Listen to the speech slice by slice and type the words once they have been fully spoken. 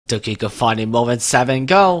Dokego funny moment 7,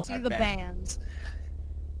 go! See the bans.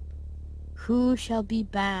 Who shall be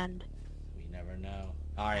banned? We never know.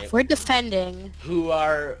 Alright. If we're defending. Who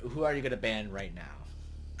are you gonna ban right now?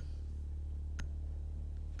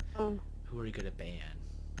 Who are you gonna ban?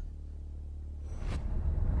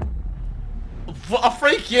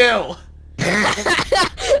 Freak you!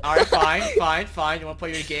 Alright, fine. You wanna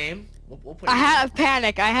play your game? We'll play I had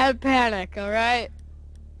panic, alright?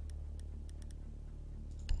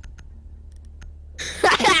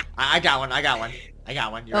 I got one.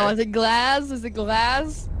 You Oh, ready? is it glass? Is it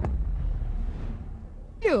glass?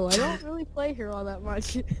 Ew, I don't really play here all that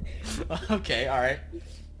much. Okay, alright.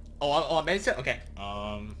 Oh, I made it? Okay.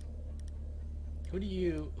 Who do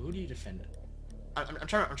you defend? I'm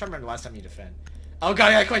trying to remember the last time you defend. Oh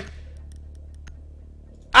god, yeah, quick!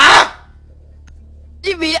 Ah!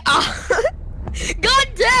 You mean God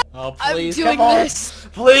damn! Oh please, I'm doing come on! this.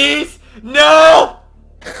 Please! No!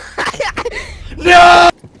 No!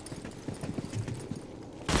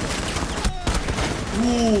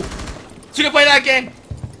 Ooh! You can play that game!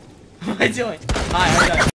 What am I doing? Hi, I'm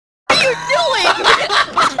done. What are you doing?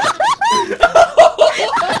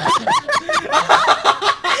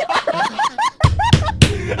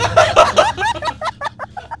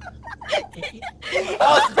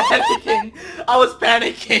 I was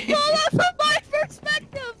panicking. Well, that's from my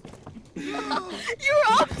perspective. You were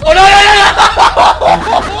off. Oh no!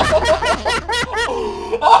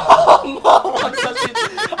 Oh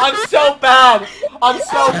no! I'm so bad. Oh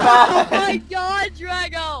my god,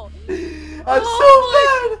 Drago! I'm so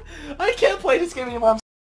bad. I can't play this game anymore.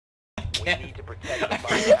 I can't, bro. I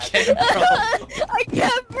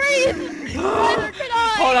can't breathe. Neither can I.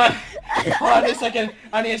 Hold on a second.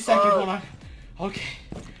 I need a second. Hold on. Okay.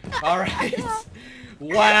 All right.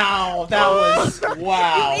 Wow, that was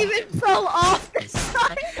wow. You even fell off the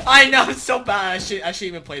side. I know, it's so bad. I should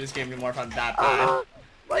even play this game anymore if I'm that bad.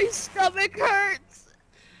 My stomach hurts.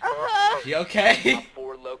 You okay?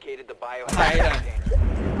 Located the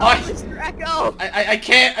Alright, Draco. I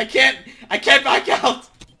can't back out.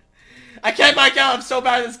 I can't back out. I'm so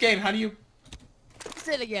bad at this game. How do you?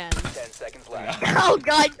 Sit again. 10 seconds left. Oh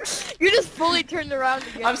god, you just fully turned around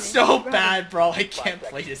again. I'm so bad, bro. I can't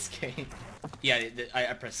play this game. Yeah,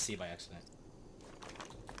 I pressed C by accident.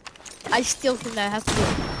 I still think that has to be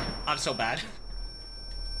I'm so bad.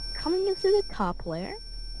 coming into the top layer.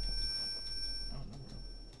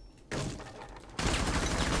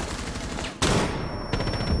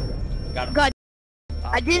 Got him. God,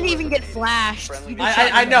 I didn't even get flashed. You just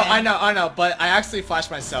shot I me in the head. know, but I actually flashed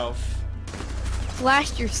myself.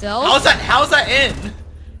 Flashed yourself? How's that in?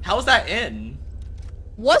 How's that in?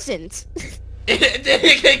 Wasn't.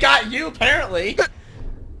 It got you, apparently.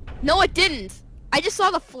 No, it didn't. I just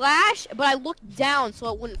saw the flash, but I looked down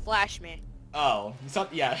so it wouldn't flash me. Oh, you saw,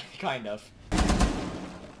 yeah, kind of.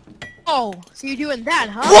 Oh, so you're doing that,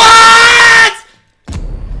 huh? What?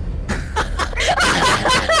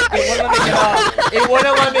 It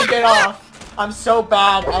wouldn't let me get off. I'm so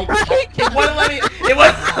bad. It wouldn't let me. It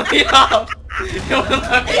wouldn't let me off. It wouldn't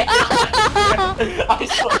let me. I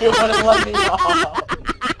swear it wouldn't let me off.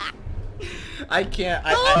 I can't.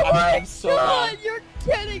 I'm so God, bad. you're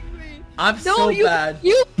kidding me. I'm so bad.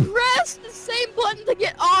 You pressed the same button to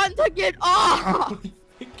get on to get off.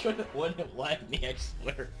 It wouldn't let me.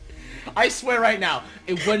 I swear right now,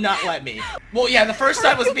 it would not let me. Well, yeah, the first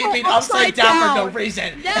time was me being upside down for no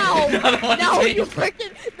reason. Now you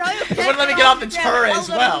freaking. Now you It wouldn't let me get off the turret as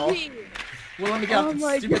well. LMP. Wouldn't let me get off the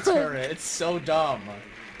my stupid God. turret. It's so dumb.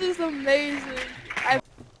 This is amazing. I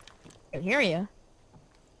can hear you.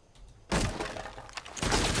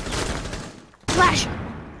 Flash.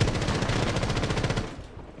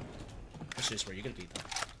 That's just where you're gonna beat them.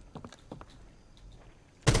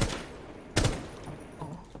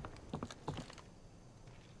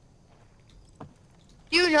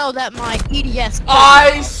 You know that my EDS.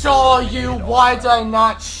 I saw you. Why did I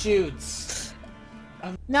not shoot?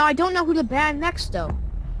 Now I don't know who to ban next though.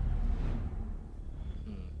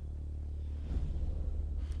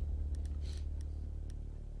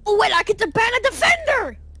 Oh wait, I get to ban a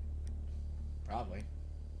defender. Probably.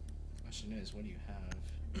 Question is, what do you have?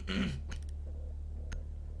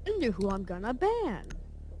 I knew who I'm gonna ban.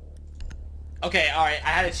 Okay, alright, I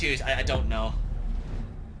had to choose. I don't know.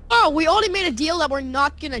 Oh, we already made a deal that we're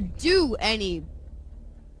not gonna do any,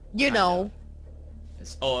 you know,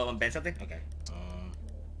 Oh, ban something? Okay.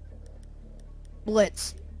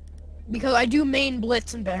 blitz. Because I do main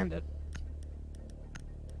blitz and bandit.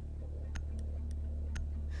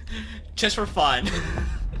 Just for fun.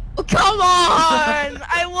 Oh, come on!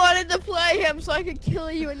 I wanted to play him so I could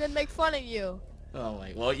kill you and then make fun of you. Oh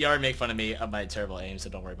my. Well, you already make fun of me of my terrible aim, so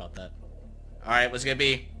don't worry about that. All right, what's it gonna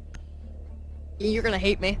be? You're gonna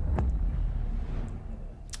hate me.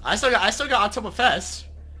 I still got October Fest.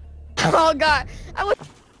 Oh god, I was.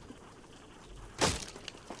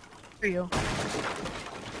 For you.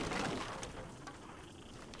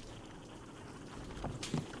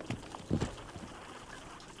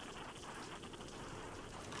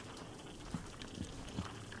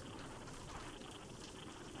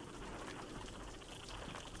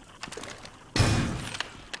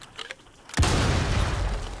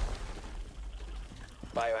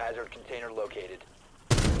 Biohazard container located.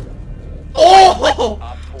 Oh!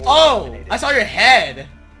 Op 4 Oh! eliminated. I saw your head.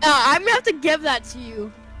 I'm gonna have to give that to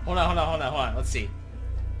you. Hold on. Let's see.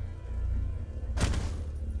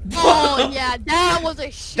 Oh yeah, that was a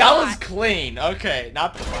shot. That was clean. Okay,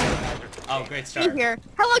 not. Oh, great See start. here.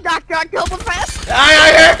 Hello, Dr. Oktoberfest.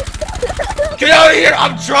 Out here! Get out of here!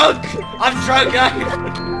 I'm drunk,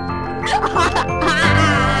 guys.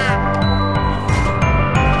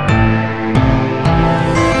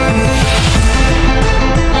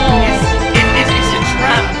 It's a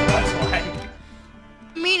trap. That's why.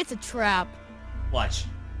 I mean, it's a trap. Watch.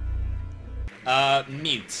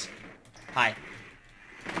 Mute. Hi.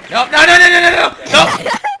 No! No!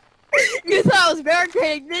 You thought I was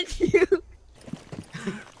barricading, didn't you?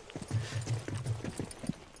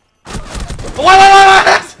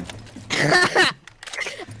 What?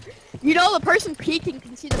 You know the person peeking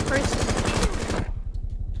can see the person.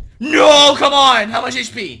 No! Come on! How much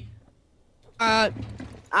HP?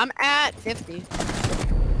 I'm at 50.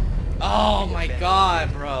 Oh my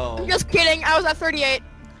god, bro. I'm just kidding. I was at 38.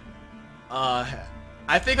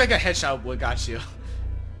 I think like a headshot would got you.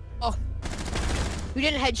 Oh. You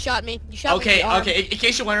didn't headshot me. You shot me. Okay, in the arm. okay. In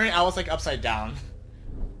case you're wondering, I was like upside down.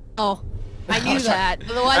 Oh. I I knew was trying- that.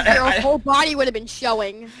 Otherwise, your whole body would have been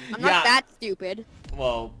showing. I'm not Yeah. that stupid.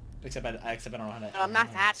 Well, except I don't know how to. I'm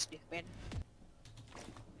not that stupid.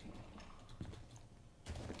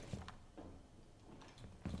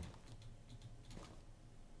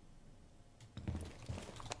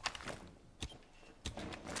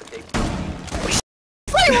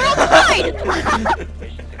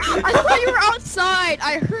 I thought you were outside!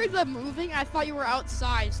 I heard them moving, I thought you were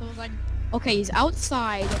outside, so I was like, okay, he's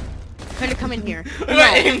outside. Trying to come in here.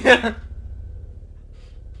 No.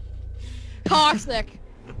 Toxic.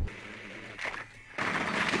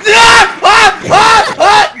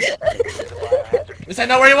 At least I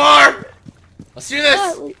know where you are! Let's do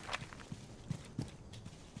this!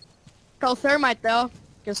 Call thermite though,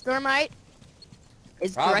 because thermite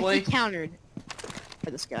is Probably. directly countered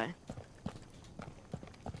by this guy.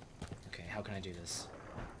 Okay, how can I do this?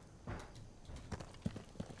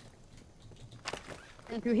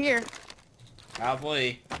 And through here.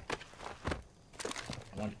 Probably.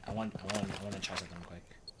 I want to try something quick.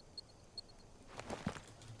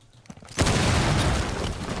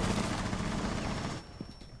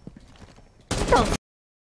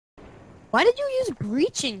 Why did you use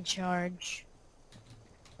breaching charge?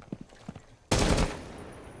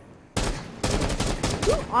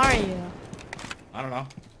 Who are you? I don't know.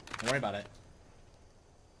 Don't worry about it.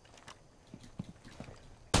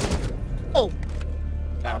 Oh.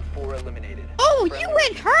 Op 4 eliminated. Oh, you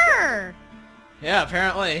and her! Yeah,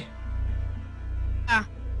 apparently.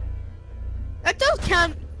 That does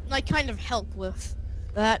kind of help with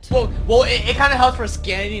that. Well, it kind of helps for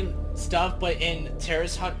scanning stuff, but in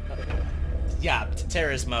terrorist hunt,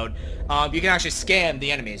 terrorist mode, you can actually scan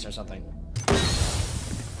the enemies or something.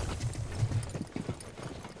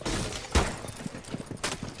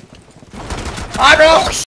 Hi, bro.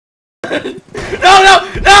 No!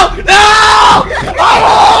 Oh,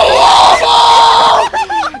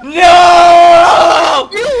 no!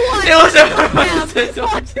 You won! It was a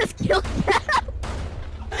Just kill Cam!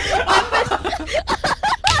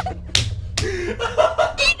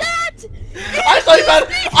 See that? I saw you, man.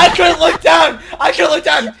 I couldn't look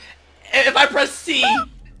down. If I press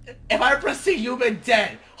C, you've been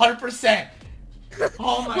dead. 100%.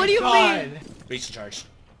 Oh my What do you god. mean? Reach the charge.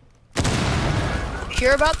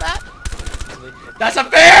 Sure about that? That's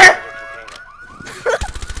unfair!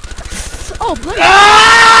 Oh, bloody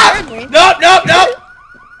Ah! Heard me. Nope!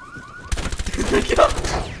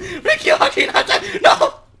 Ricky, how can you not die? No!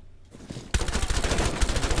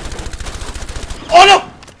 Oh no!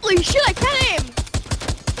 Holy shit, I can't aim!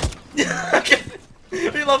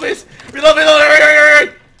 Reload, please! Reload!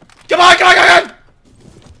 Hurry! Come on!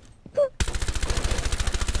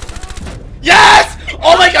 Yes!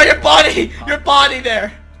 Oh my god, your body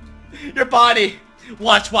there! Your body!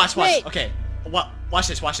 Watch. Wait. Okay, watch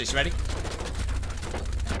this, you ready?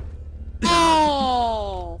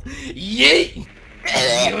 Oh! Yeet!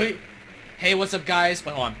 Hey, what's up, guys?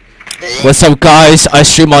 Wait, hold on. What's up, guys? I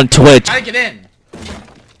stream on Twitch. How do I get in?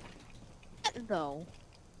 Though.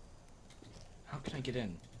 How can I get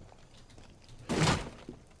in?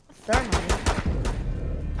 Thermite.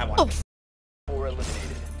 I want. Oh, 4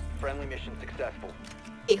 eliminated. Friendly mission successful.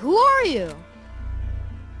 hey, who are you?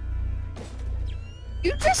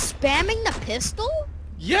 You just spamming the pistol?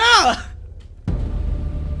 Yeah.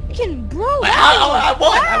 Freaking bro. I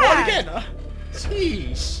won again.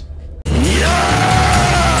 Jeez.